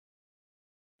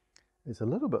It's a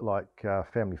little bit like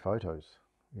family photos.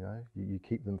 You know, you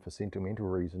keep them for sentimental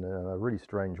reason in a really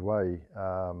strange way.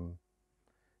 You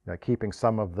know, keeping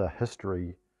some of the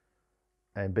history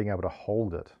and being able to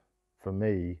hold it, for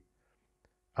me,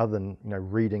 other than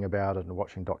reading about it and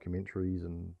watching documentaries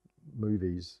and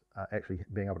movies, actually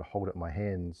being able to hold it in my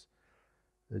hands,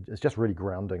 it's just really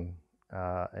grounding.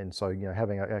 And so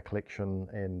having a collection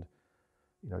and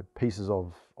pieces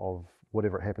of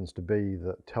whatever it happens to be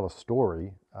that tell a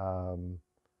story,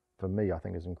 for me, I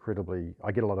think is incredibly.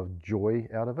 I get a lot of joy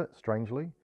out of it,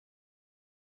 strangely.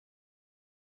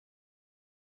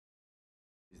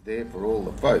 It's there for all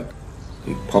the folk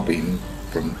who pop in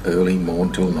from early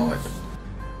morn till night.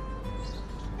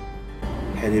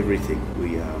 Had everything.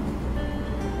 We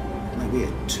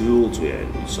had tools. We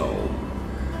sold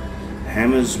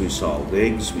hammers. We sold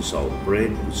eggs. We sold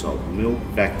bread. We sold milk.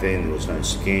 Back then there was no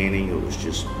scanning. It was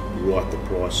just write the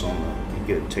price on the. You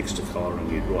get a Texticolor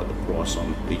and you'd write the price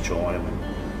on each item,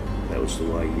 and that was the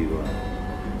way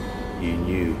you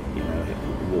knew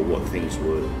what things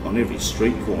were. On every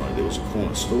street corner there was a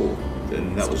corner store,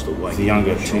 and that was the way. The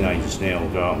younger teenagers now will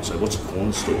go up and say, "What's a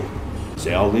corner store?" There's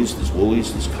Aldi's, there's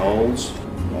Woolies, there's Coles.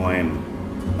 I am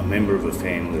a member of a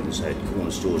family that has had corner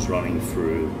stores running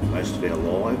through most of our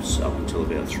lives up until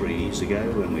about 3 years ago,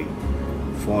 when we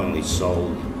finally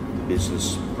sold the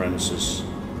business premises,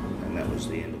 and that was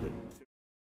the end of it.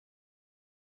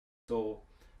 So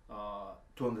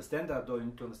to understand that, though, you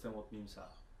need to understand what memes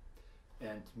are.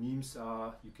 And memes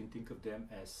are, you can think of them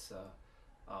as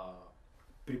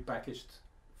prepackaged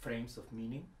frames of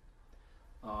meaning.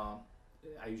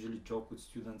 I usually joke with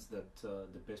students that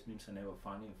the best memes are never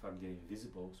funny. In fact, they're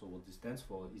invisible. So what this stands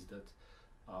for is that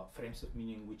frames of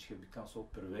meaning which have become so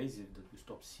pervasive that we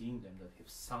stop seeing them, that have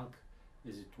sunk,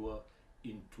 as it were,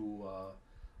 into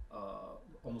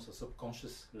almost a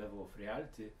subconscious level of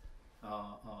reality,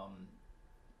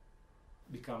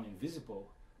 become invisible,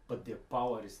 but their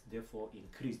power is therefore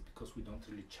increased because we don't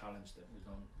really challenge them.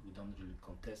 We don't really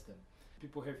contest them.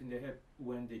 People have in their head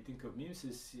when they think of memes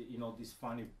is these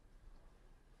funny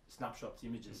snapshots,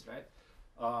 images, right?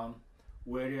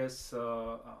 Whereas,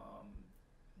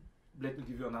 let me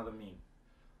give you another meme.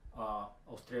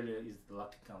 Australia is the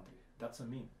lucky country. That's a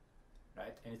meme,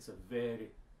 right? And it's a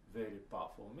very, very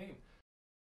powerful meme.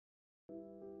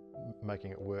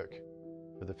 Making it work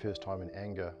for the first time in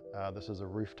anger. This is a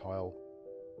roof tile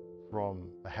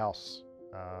from a house.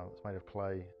 It's made of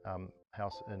clay,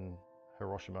 house in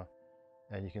Hiroshima,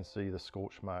 and you can see the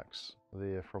scorch marks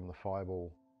there from the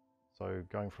fireball. So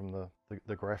going from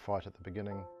the graphite at the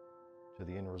beginning to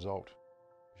the end result,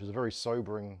 which is a very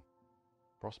sobering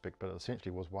prospect, but it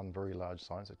essentially was one very large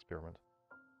science experiment.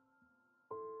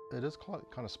 It is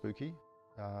kind of spooky.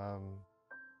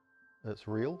 It's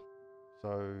real,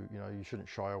 so you shouldn't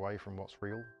shy away from what's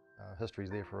real.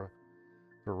 History's there for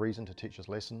a reason, to teach us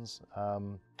lessons,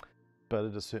 but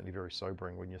it is certainly very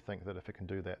sobering when you think that if it can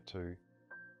do that to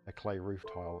a clay roof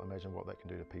tile, imagine what that can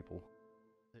do to people.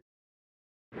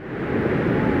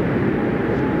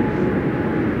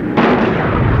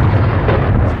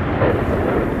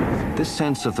 This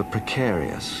sense of the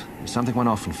precarious is something one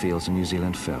often feels in New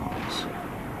Zealand films.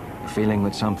 The feeling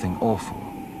that something awful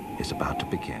is about to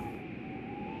begin.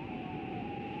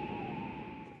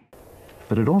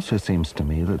 But it also seems to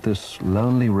me that this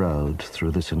lonely road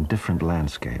through this indifferent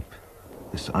landscape,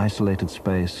 this isolated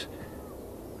space,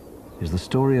 is the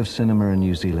story of cinema in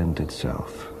New Zealand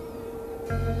itself.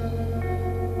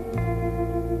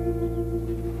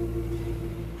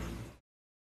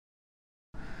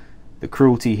 The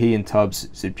cruelty he and Tubbs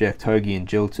subject Hoagie and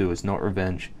Jill to is not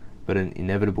revenge, but an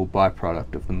inevitable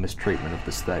byproduct of the mistreatment of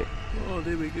the state. Oh,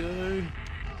 there we go.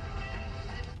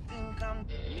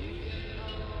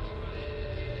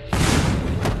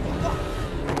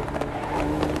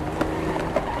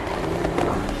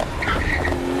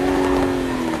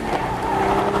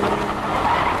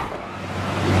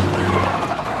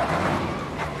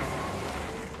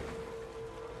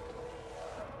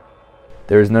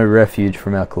 There is no refuge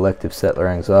from our collective settler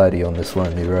anxiety on this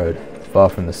lonely road, far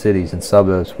from the cities and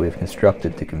suburbs we have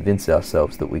constructed to convince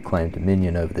ourselves that we claim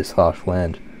dominion over this harsh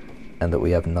land, and that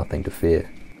we have nothing to fear.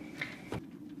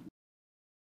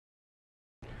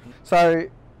 So,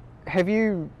 have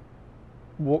you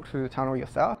walked through the tunnel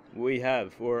yourself? We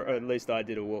have, or at least I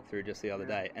did a walkthrough just the other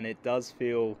day, and it does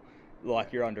feel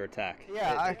like you're under attack.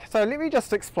 Yeah, so let me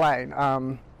just explain.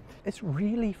 It's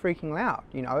really freaking loud,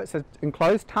 it's an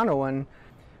enclosed tunnel, and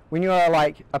when you're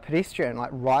like a pedestrian, like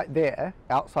right there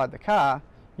outside the car,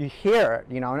 you hear it,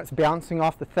 and it's bouncing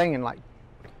off the thing, and like,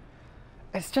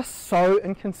 it's just so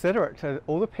inconsiderate to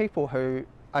all the people who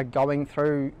are going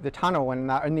through the tunnel and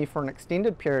they're in there for an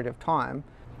extended period of time,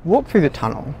 walk through the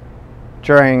tunnel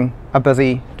during a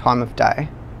busy time of day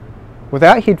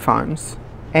without headphones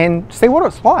and see what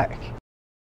it's like.